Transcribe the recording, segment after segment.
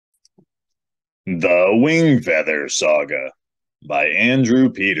The Wingfeather Saga by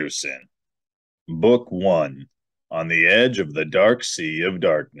Andrew Peterson. Book 1. On the Edge of the Dark Sea of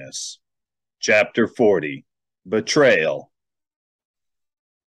Darkness. Chapter 40. Betrayal.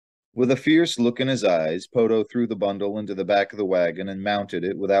 With a fierce look in his eyes, Poto threw the bundle into the back of the wagon and mounted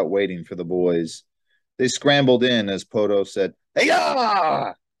it without waiting for the boys. They scrambled in as Poto said,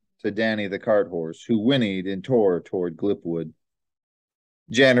 "Hey-ya!" to Danny the cart horse, who whinnied and tore toward Glipwood.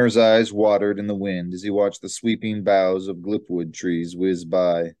 Janner's eyes watered in the wind as he watched the sweeping boughs of Glipwood trees whiz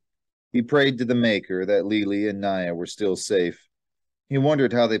by. He prayed to the Maker that Lily and Naya were still safe. He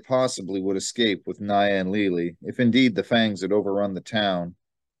wondered how they possibly would escape with Naya and Lily, if indeed the Fangs had overrun the town.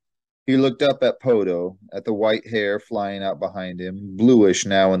 He looked up at Poto, at the white hair flying out behind him, bluish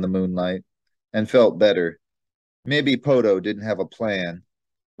now in the moonlight, and felt better. Maybe Poto didn't have a plan,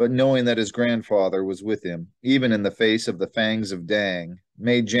 but knowing that his grandfather was with him, even in the face of the Fangs of Dang,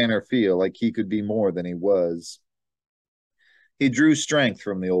 made Janner feel like he could be more than he was. He drew strength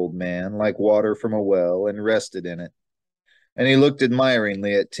from the old man, like water from a well, and rested in it. And he looked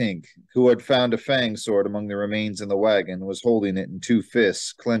admiringly at Tink, who had found a fang sword among the remains in the wagon, and was holding it in two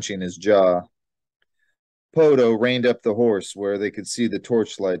fists, clenching his jaw. Poto reined up the horse where they could see the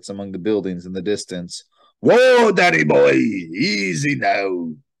torchlights among the buildings in the distance. "Whoa, daddy boy! Easy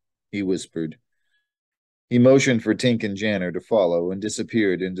now," he whispered. He motioned for Tink and Janner to follow and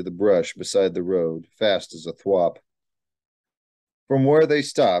disappeared into the brush beside the road, fast as a thwop. From where they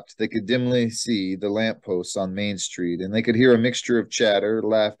stopped, they could dimly see the lamp posts on Main Street, and they could hear a mixture of chatter,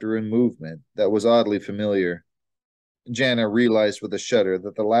 laughter, and movement that was oddly familiar. Janner realized with a shudder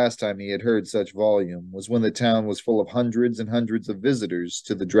that the last time he had heard such volume was when the town was full of hundreds and hundreds of visitors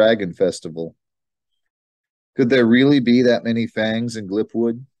to the Dragon Festival. Could there really be that many fangs in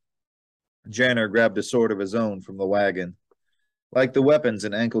Glipwood? Janner grabbed a sword of his own from the wagon. Like the weapons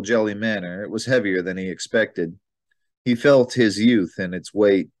in Ankle Jelly Manor, it was heavier than he expected. He felt his youth in its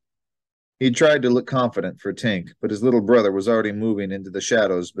weight. He tried to look confident for Tink, but his little brother was already moving into the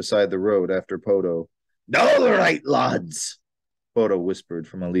shadows beside the road after Poto. "All right, lads," Poto whispered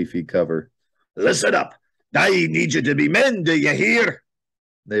from a leafy cover. "Listen up. I need you to be men, do you hear?"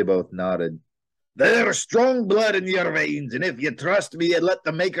 They both nodded. "There's strong blood in your veins, and if you trust me and let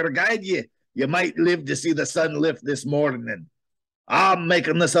the Maker guide you, you might live to see the sun lift this morning. I'm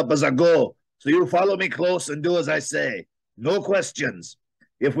making this up as I go, so you follow me close and do as I say. No questions.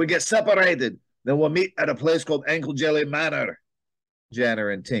 If we get separated, then we'll meet at a place called Ankle Jelly Manor." Janner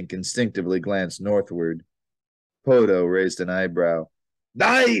and Tink instinctively glanced northward. Poto raised an eyebrow.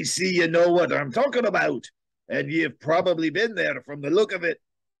 "I see you know what I'm talking about, and you've probably been there from the look of it."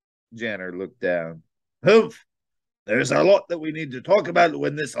 Janner looked down. "Humph. There's a lot that we need to talk about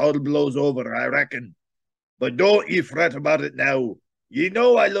when this all blows over, I reckon. But don't ye fret about it now. Ye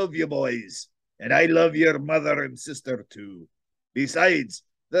know I love you boys, and I love your mother and sister too. Besides,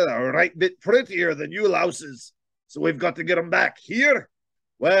 they're a right bit prettier than you louses, so we've got to get 'em back. Here,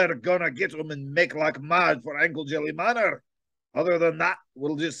 we're gonna get 'em and make like mad for Ankle Jelly Manor. Other than that,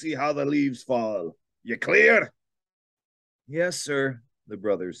 we'll just see how the leaves fall. You clear?" "Yes, sir," the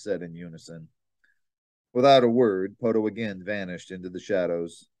brothers said in unison. Without a word, Poto again vanished into the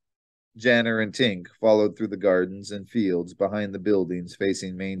shadows. Janner and Tink followed through the gardens and fields behind the buildings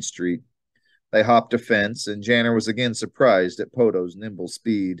facing Main Street. They hopped a fence, and Janner was again surprised at Poto's nimble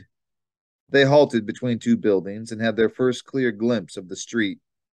speed. They halted between two buildings and had their first clear glimpse of the street.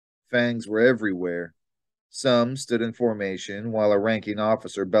 Fangs were everywhere. Some stood in formation while a ranking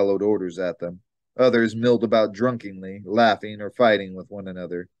officer bellowed orders at them. Others milled about drunkenly, laughing or fighting with one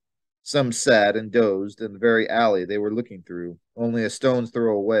another. Some sat and dozed in the very alley they were looking through, only a stone's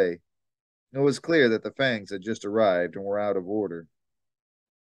throw away. It was clear that the Fangs had just arrived and were out of order.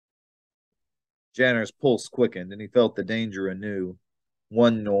 Janner's pulse quickened, and he felt the danger anew.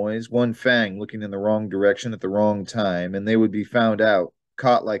 One noise, one Fang looking in the wrong direction at the wrong time, and they would be found out,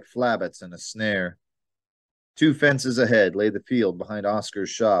 caught like flabbits in a snare. 2 fences ahead lay the field behind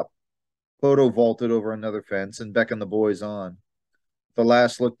Oscar's shop. Poto vaulted over another fence and beckoned the boys on. The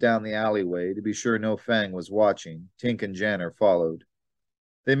last looked down the alleyway to be sure no Fang was watching. Tink and Janner followed.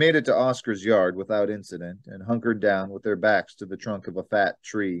 They made it to Oscar's yard without incident and hunkered down with their backs to the trunk of a fat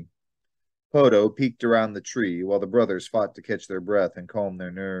tree. Poto peeked around the tree while the brothers fought to catch their breath and calm their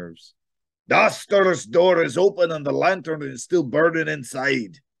nerves. "Oscar's door is open and the lantern is still burning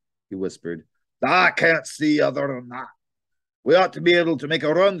inside," he whispered. "I can't see other than that. We ought to be able to make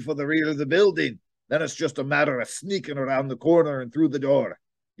a run for the rear of the building. Then it's just a matter of sneaking around the corner and through the door.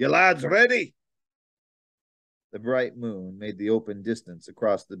 You lads ready?" The bright moon made the open distance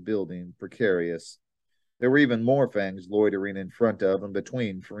across the building precarious. There were even more fangs loitering in front of and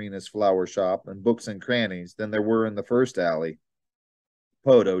between Farina's flower shop and Books and Crannies than there were in the first alley.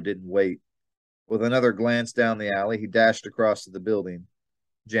 Poto didn't wait. With another glance down the alley, he dashed across to the building.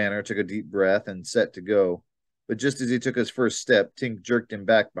 Janner took a deep breath and set to go. But just as he took his first step, Tink jerked him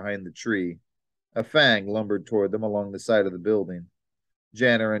back behind the tree. A fang lumbered toward them along the side of the building.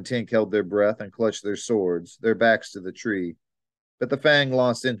 Janner and Tink held their breath and clutched their swords, their backs to the tree. But the fang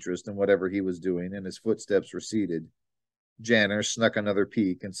lost interest in whatever he was doing, and his footsteps receded. Janner snuck another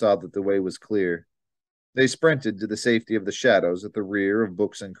peek and saw that the way was clear. They sprinted to the safety of the shadows at the rear of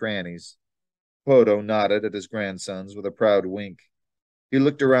Books and Crannies. Poto nodded at his grandsons with a proud wink. He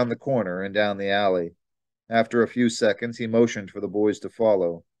looked around the corner and down the alley. After a few seconds, he motioned for the boys to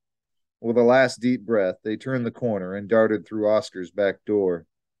follow. With a last deep breath, they turned the corner and darted through Oscar's back door.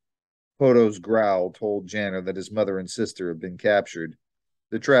 Poto's growl told Janner that his mother and sister had been captured.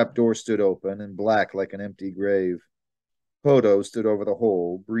 The trap door stood open and black like an empty grave. Poto stood over the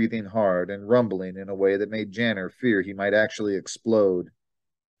hole, breathing hard and rumbling in a way that made Janner fear he might actually explode.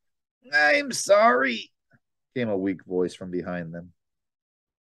 "I'm sorry," came a weak voice from behind them.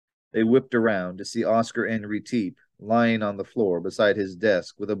 They whipped around to see Oscar Henry Teep lying on the floor beside his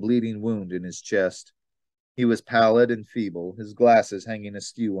desk with a bleeding wound in his chest. He was pallid and feeble, his glasses hanging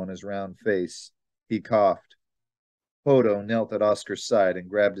askew on his round face. He coughed. Poto knelt at Oscar's side and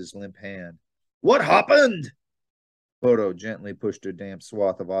grabbed his limp hand. "What happened?" Poto gently pushed a damp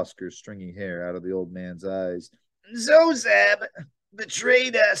swath of Oscar's stringy hair out of the old man's eyes. "Zozab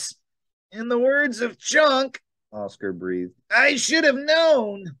betrayed us. In the words of Chunk," Oscar breathed, "I should have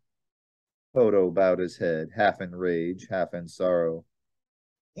known." Poto bowed his head, half in rage, half in sorrow.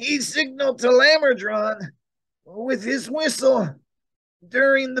 "He signaled to Lamerdron with his whistle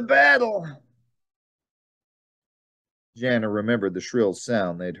during the battle." Janner remembered the shrill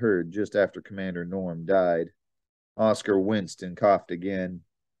sound they'd heard just after Commander Norm died. Oscar winced and coughed again.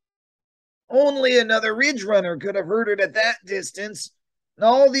 "Only another Ridge Runner could have heard it at that distance. In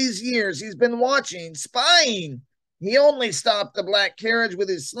all these years he's been watching, spying. He only stopped the black carriage with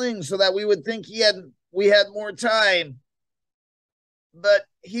his sling so that we would think we had more time. But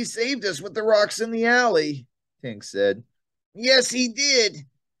he saved us with the rocks in the alley," Tink said. "Yes, he did.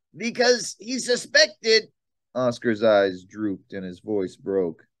 Because he suspected." Oscar's eyes drooped and his voice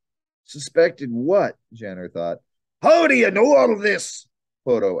broke. "Suspected what?" Janner thought. "How do you know all of this?"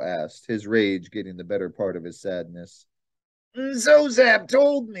 Poto asked, his rage getting the better part of his sadness. "Zozab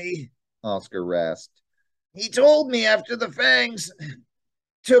told me," Oscar rasped. "He told me after the fangs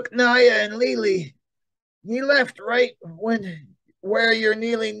took Naya and Lily. He left right where you're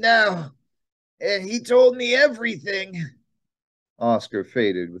kneeling now, and he told me everything." Oscar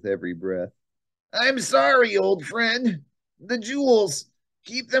faded with every breath. "I'm sorry, old friend. The jewels,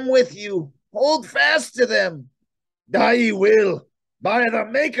 keep them with you. Hold fast to them." "I will. By the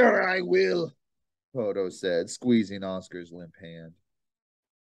Maker, I will," Poto said, squeezing Oscar's limp hand.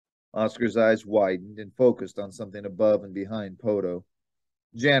 Oscar's eyes widened and focused on something above and behind Poto.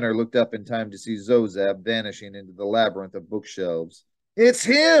 Janner looked up in time to see Zozab vanishing into the labyrinth of bookshelves. "It's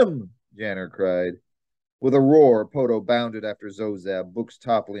him!" Janner cried. With a roar, Poto bounded after Zozab, books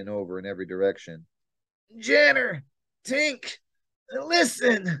toppling over in every direction. "Janner! Tink!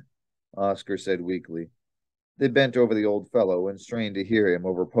 Listen!" Oscar said weakly. They bent over the old fellow and strained to hear him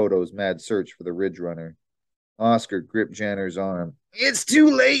over Poto's mad search for the Ridge Runner. Oscar gripped Janner's arm. "It's too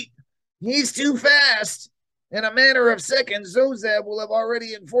late. He's too fast. In a matter of seconds, Zozab will have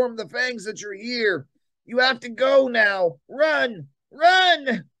already informed the Fangs that you're here. You have to go now. Run!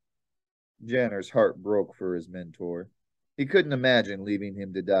 Run!" Janner's heart broke for his mentor. He couldn't imagine leaving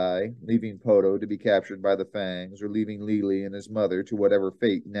him to die, leaving Poto to be captured by the Fangs, or leaving Lily and his mother to whatever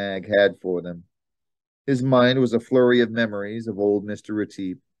fate Nag had for them. His mind was a flurry of memories of old Mr.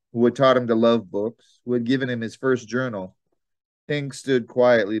 Retief, who had taught him to love books, who had given him his first journal. Tink stood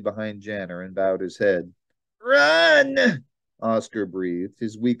quietly behind Janner and bowed his head. "Run!" Oscar breathed,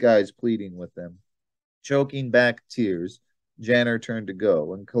 his weak eyes pleading with them. Choking back tears, Janner turned to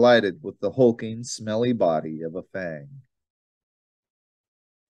go and collided with the hulking, smelly body of a Fang.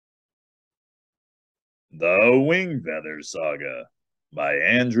 The Wingfeather Saga by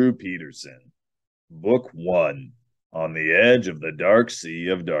Andrew Peterson. Book 1, On the Edge of the Dark Sea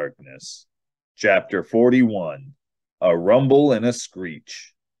of Darkness. Chapter 41, A Rumble and a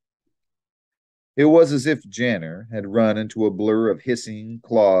Screech. It was as if Janner had run into a blur of hissing,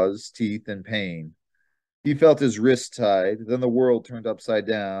 claws, teeth, and pain. He felt his wrists tied, then the world turned upside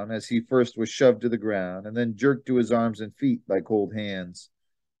down as he first was shoved to the ground and then jerked to his arms and feet by cold hands.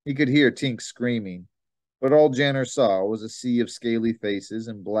 He could hear Tink screaming, but all Janner saw was a sea of scaly faces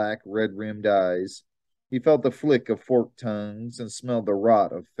and black, red-rimmed eyes. He felt the flick of forked tongues and smelled the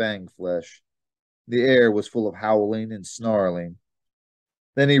rot of fang flesh. The air was full of howling and snarling.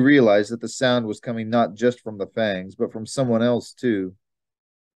 Then he realized that the sound was coming not just from the fangs, but from someone else, too.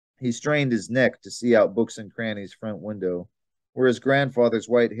 He strained his neck to see out Books and Cranny's front window, where his grandfather's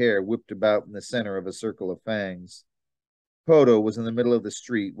white hair whipped about in the center of a circle of fangs. Poto was in the middle of the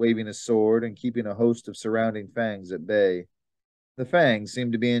street, waving a sword and keeping a host of surrounding fangs at bay. The fangs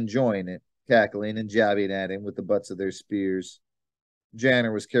seemed to be enjoying it, cackling and jabbing at him with the butts of their spears.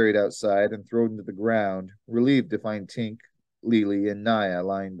 Janner was carried outside and thrown to the ground, relieved to find Tink, Lily, and Naya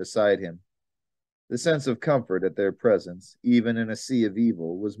lying beside him. The sense of comfort at their presence, even in a sea of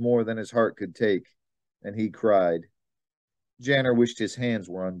evil, was more than his heart could take, and he cried. Janner wished his hands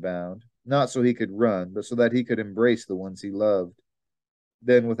were unbound, not so he could run, but so that he could embrace the ones he loved.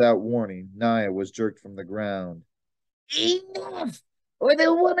 Then, without warning, Naya was jerked from the ground. Enough, or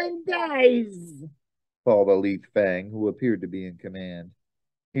the woman dies, called a Leaf Fang, who appeared to be in command.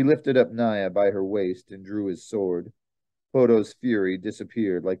 He lifted up Naya by her waist and drew his sword. Poto's fury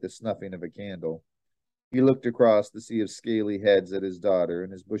disappeared like the snuffing of a candle. He looked across the sea of scaly heads at his daughter,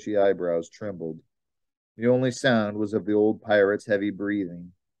 and his bushy eyebrows trembled. The only sound was of the old pirate's heavy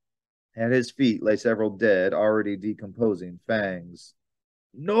breathing. At his feet lay several dead, already decomposing fangs.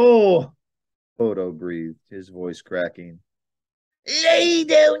 No! Poto breathed, his voice cracking. Lay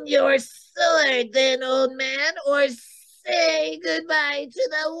down your sword, then, old man, or say goodbye to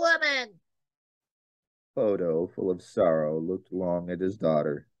the woman. Poto, full of sorrow, looked long at his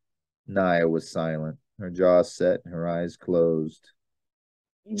daughter. Naya was silent, her jaw set and her eyes closed.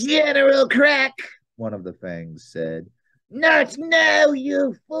 General Crack, one of the fangs said. Not now,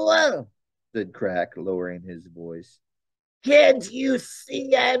 you fool, said Crack, lowering his voice. Can't you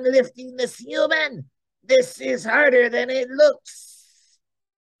see I'm lifting this human? This is harder than it looks.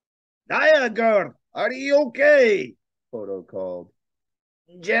 Naya, girl, are you okay? Poto called.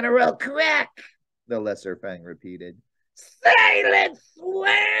 General Crack, the lesser fang repeated. Silence,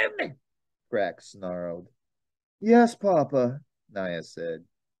 worm! Crack snarled. Yes, Papa, Naya said.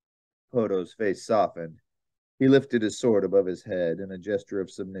 Poto's face softened. He lifted his sword above his head in a gesture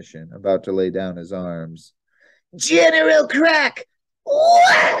of submission, about to lay down his arms. General Crack,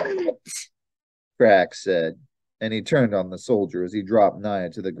 what? Crack said, and he turned on the soldier as he dropped Naya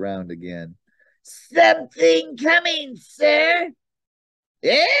to the ground again. Something coming, sir.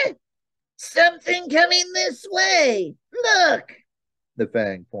 Eh? Something coming this way. Look. The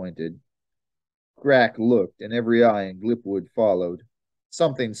fang pointed. Crack looked, and every eye in Glipwood followed.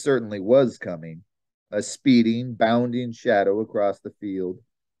 Something certainly was coming. A speeding, bounding shadow across the field,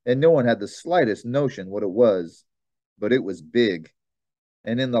 and no one had the slightest notion what it was. But it was big,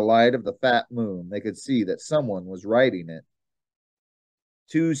 and in the light of the fat moon they could see that someone was riding it.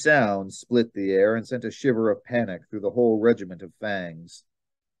 Two sounds split the air and sent a shiver of panic through the whole regiment of fangs.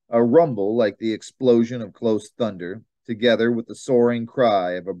 A rumble like the explosion of close thunder, together with the soaring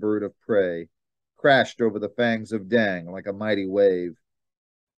cry of a bird of prey, crashed over the fangs of Dang like a mighty wave.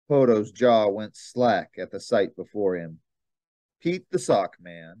 Poto's jaw went slack at the sight before him. Pete the Sock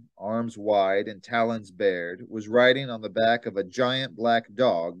Man, arms wide and talons bared, was riding on the back of a giant black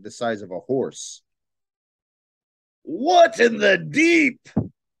dog the size of a horse. What in the deep?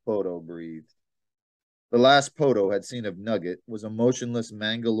 Poto breathed. The last Poto had seen of Nugget was a motionless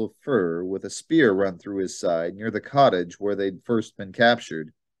mangle of fur with a spear run through his side near the cottage where they'd first been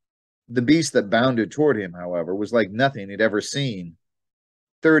captured. The beast that bounded toward him, however, was like nothing he'd ever seen.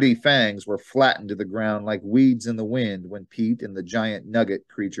 30 fangs were flattened to the ground like weeds in the wind when Pete and the giant Nugget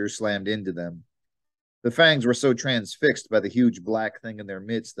creature slammed into them. The fangs were so transfixed by the huge black thing in their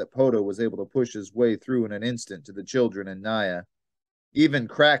midst that Poto was able to push his way through in an instant to the children and Naya. Even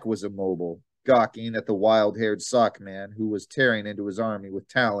Crack was immobile, gawking at the wild-haired sock man who was tearing into his army with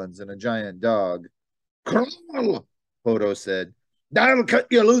talons and a giant dog. Crawl, Poto said. That'll cut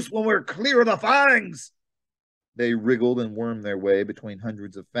you loose when we're clear of the fangs. They wriggled and wormed their way between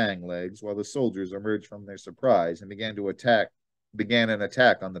hundreds of fang legs while the soldiers emerged from their surprise and began an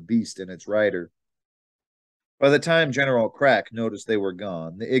attack on the beast and its rider. By the time General Crack noticed they were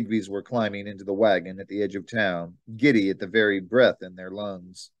gone, the Igvies were climbing into the wagon at the edge of town, giddy at the very breath in their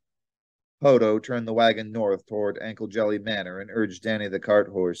lungs. Poto turned the wagon north toward Ankle Jelly Manor and urged Danny the cart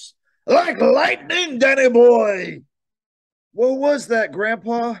horse. Like lightning, Danny boy! What was that,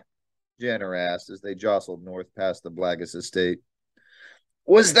 Grandpa? Janner asked as they jostled north past the Blaggus estate.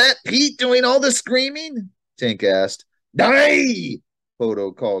 Was that Pete doing all the screaming? Tink asked. Die!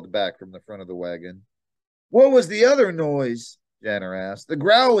 Poto called back from the front of the wagon. What was the other noise? Janner asked. The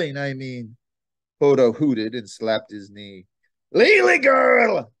growling, I mean. Poto hooted and slapped his knee. Lily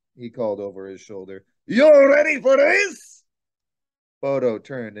girl! He called over his shoulder. You ready for this? Photo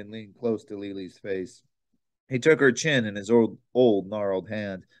turned and leaned close to Lily's face. He took her chin in his old gnarled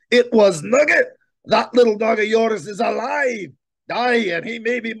hand. It was Nugget. That little dog of yours is alive. Die, and he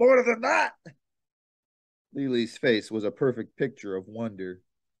may be more than that. Lily's face was a perfect picture of wonder.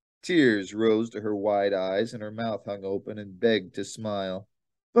 Tears rose to her wide eyes, and her mouth hung open and begged to smile.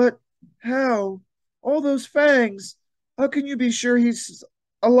 But how? All those fangs. How can you be sure he's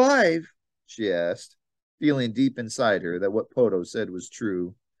alive? She asked, feeling deep inside her that what Poto said was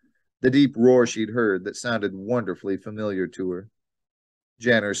true. The deep roar she'd heard that sounded wonderfully familiar to her.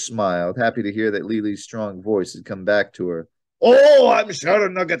 Janner smiled, happy to hear that Lily's strong voice had come back to her. Oh, I'm sure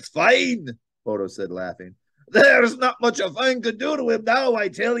Nugget's fine, Poto said, laughing. There's not much a thing could do to him now, I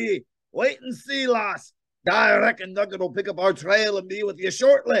tell ye. Wait and see, lass. I reckon Nugget will pick up our trail and be with you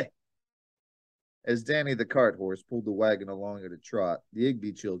shortly. As Danny the cart horse pulled the wagon along at a trot, the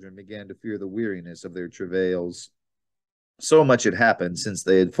Igby children began to fear the weariness of their travails. So much had happened since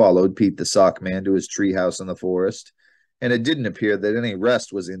they had followed Pete the sock man to his treehouse in the forest, and it didn't appear that any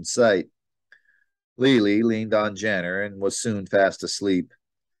rest was in sight. Lily leaned on Janner and was soon fast asleep.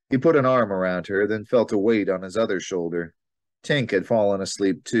 He put an arm around her, then felt a weight on his other shoulder. Tink had fallen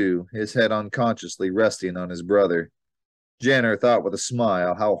asleep too, his head unconsciously resting on his brother. Janner thought with a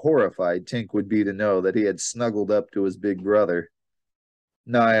smile how horrified Tink would be to know that he had snuggled up to his big brother.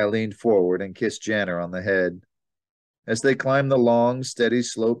 Naya leaned forward and kissed Janner on the head. As they climbed the long, steady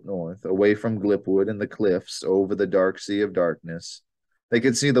slope north, away from Glipwood and the cliffs over the dark sea of darkness, they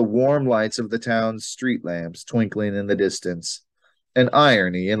could see the warm lights of the town's street lamps twinkling in the distance, an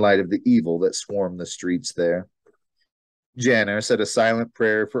irony in light of the evil that swarmed the streets there. Janner said a silent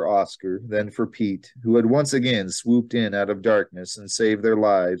prayer for Oscar, then for Pete, who had once again swooped in out of darkness and saved their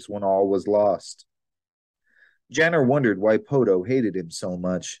lives when all was lost. Janner wondered why Poto hated him so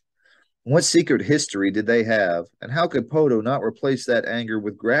much. What secret history did they have, and how could Poto not replace that anger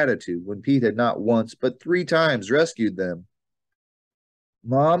with gratitude when Pete had not once but 3 times rescued them?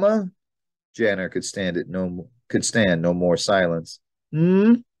 Mama? Janner could stand no more silence.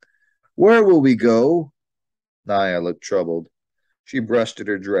 Where will we go? Naya looked troubled. She brushed at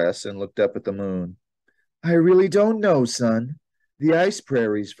her dress and looked up at the moon. I really don't know, son. The ice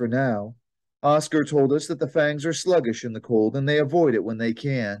prairies for now. Oscar told us that the fangs are sluggish in the cold and they avoid it when they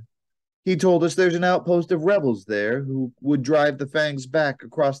can. He told us there's an outpost of rebels there who would drive the fangs back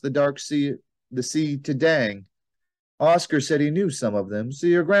across the sea to Dang. Oscar said he knew some of them, so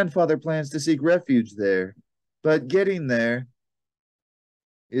your grandfather plans to seek refuge there. But getting there...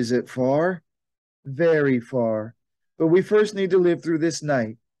 Is it far? Very far. But we first need to live through this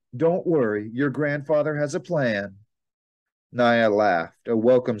night. Don't worry, your grandfather has a plan. Naya laughed, a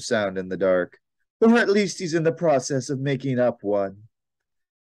welcome sound in the dark. Or at least he's in the process of making up one.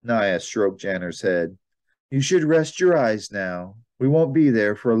 Naya stroked Janner's head. You should rest your eyes now. We won't be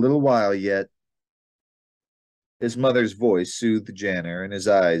there for a little while yet. His mother's voice soothed Janner, and his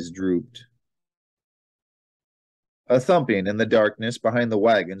eyes drooped. A thumping in the darkness behind the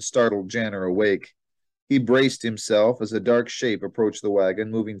wagon startled Janner awake. He braced himself as a dark shape approached the wagon,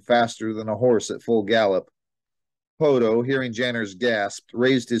 moving faster than a horse at full gallop. Poto, hearing Janner's gasp,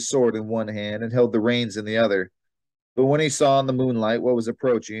 raised his sword in one hand and held the reins in the other. But when he saw in the moonlight what was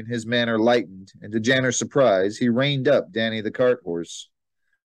approaching, his manner lightened, and to Janner's surprise, he reined up Danny the cart horse.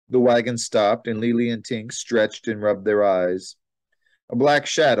 The wagon stopped, and Lily and Tink stretched and rubbed their eyes. A black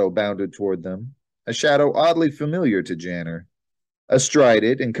shadow bounded toward them, a shadow oddly familiar to Janner. Astride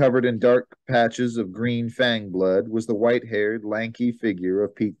it and covered in dark patches of green fang blood was the white-haired, lanky figure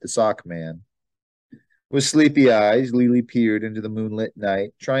of Pete the sock man. With sleepy eyes, Lily peered into the moonlit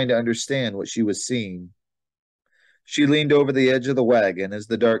night, trying to understand what she was seeing. She leaned over the edge of the wagon as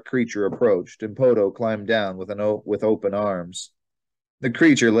the dark creature approached, and Poto climbed down with open arms. The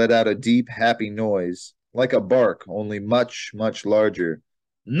creature let out a deep, happy noise, like a bark, only much, much larger.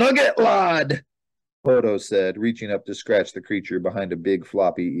 Nugget, lad! Poto said, reaching up to scratch the creature behind a big,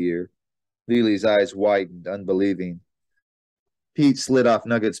 floppy ear. Lily's eyes widened, unbelieving. Pete slid off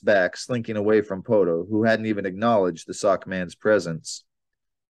Nugget's back, slinking away from Poto, who hadn't even acknowledged the sock man's presence.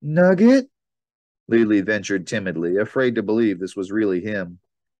 Nugget? Lily ventured timidly, afraid to believe this was really him.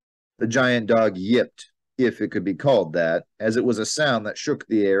 The giant dog yipped, if it could be called that, as it was a sound that shook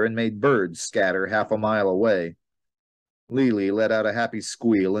the air and made birds scatter half a mile away. Lily let out a happy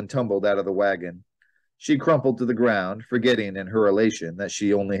squeal and tumbled out of the wagon. She crumpled to the ground, forgetting in her elation that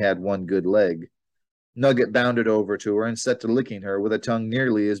she only had one good leg. Nugget bounded over to her and set to licking her with a tongue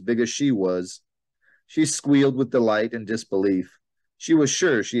nearly as big as she was. She squealed with delight and disbelief. She was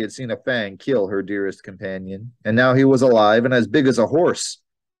sure she had seen a fang kill her dearest companion, and now he was alive and as big as a horse.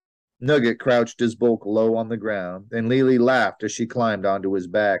 Nugget crouched his bulk low on the ground, and Lily laughed as she climbed onto his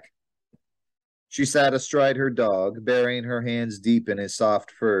back. She sat astride her dog, burying her hands deep in his soft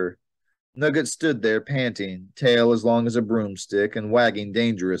fur. Nugget stood there panting, tail as long as a broomstick and wagging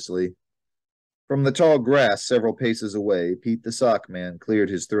dangerously. From the tall grass several paces away, Pete the sock man cleared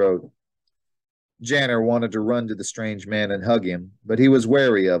his throat. Janner wanted to run to the strange man and hug him, but he was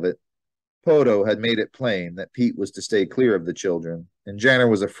wary of it. Poto had made it plain that Pete was to stay clear of the children, and Janner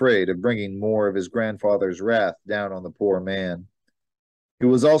was afraid of bringing more of his grandfather's wrath down on the poor man. He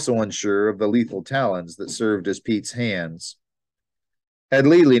was also unsure of the lethal talons that served as Pete's hands. Had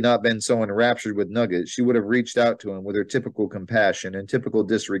Lily not been so enraptured with Nugget, she would have reached out to him with her typical compassion and typical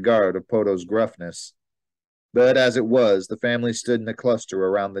disregard of Poto's gruffness. But as it was, the family stood in a cluster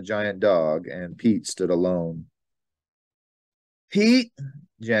around the giant dog, and Pete stood alone. "Pete,"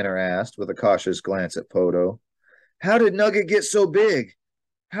 Janner asked with a cautious glance at Poto, "how did Nugget get so big?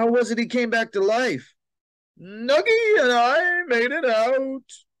 How was it he came back to life?" "Nuggy and I made it out,"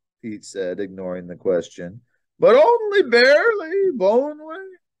 Pete said, ignoring the question. "But only barely, Boneway.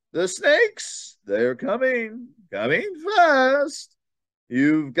 The snakes, they're coming fast.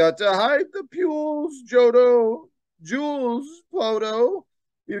 You've got to hide the pules, Jules, Poto.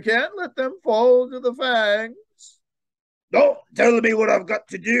 You can't let them fall to the fangs." "Don't tell me what I've got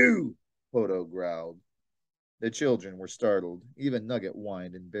to do," Poto growled. The children were startled. Even Nugget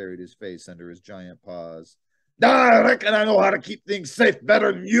whined and buried his face under his giant paws. "I reckon I know how to keep things safe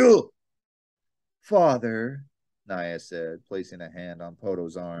better than you." "Father," Naya said, placing a hand on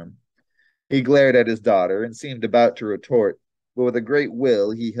Poto's arm. He glared at his daughter and seemed about to retort, but with a great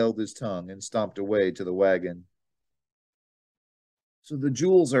will he held his tongue and stomped away to the wagon. "So the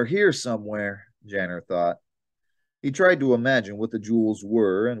jewels are here somewhere," Janner thought. He tried to imagine what the jewels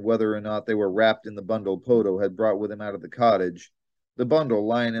were and whether or not they were wrapped in the bundle Poto had brought with him out of the cottage, the bundle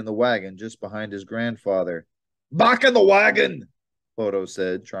lying in the wagon just behind his grandfather. "Back in the wagon," Poto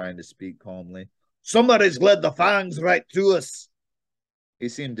said, trying to speak calmly. "Somebody's led the fangs right to us." He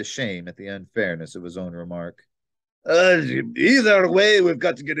seemed ashamed at the unfairness of his own remark. Either way, we've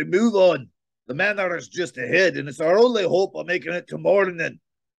got to get a move on. The manor's just ahead, and it's our only hope of making it to morning.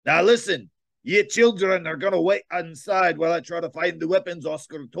 Now listen, ye children are going to wait inside while I try to find the weapons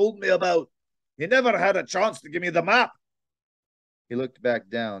Oscar told me about. He never had a chance to give me the map." He looked back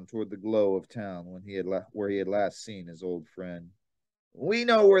down toward the glow of town where he had last seen his old friend. "We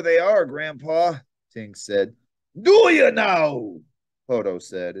know where they are, Grandpa," Tink said. "Do you now?" Poto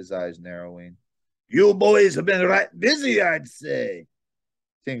said, his eyes narrowing. "You boys have been right busy, I'd say."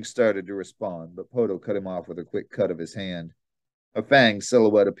 Tink started to respond, but Poto cut him off with a quick cut of his hand. A fang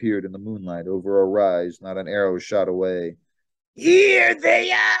silhouette appeared in the moonlight over a rise not an arrow shot away. "Here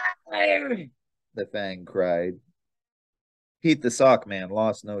they are!" the fang cried. Pete the sock man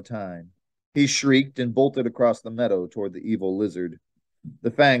lost no time. He shrieked and bolted across the meadow toward the evil lizard.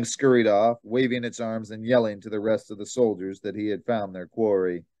 The fang scurried off, waving its arms and yelling to the rest of the soldiers that he had found their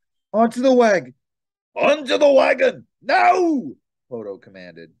quarry. "Onto the wagon! Onto the wagon! Now!" Poto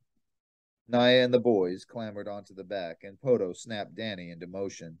commanded. Naya and the boys clambered onto the back, and Poto snapped Danny into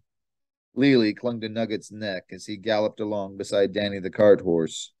motion. Lily clung to Nugget's neck as he galloped along beside Danny the cart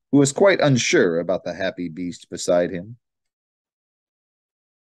horse, who was quite unsure about the happy beast beside him.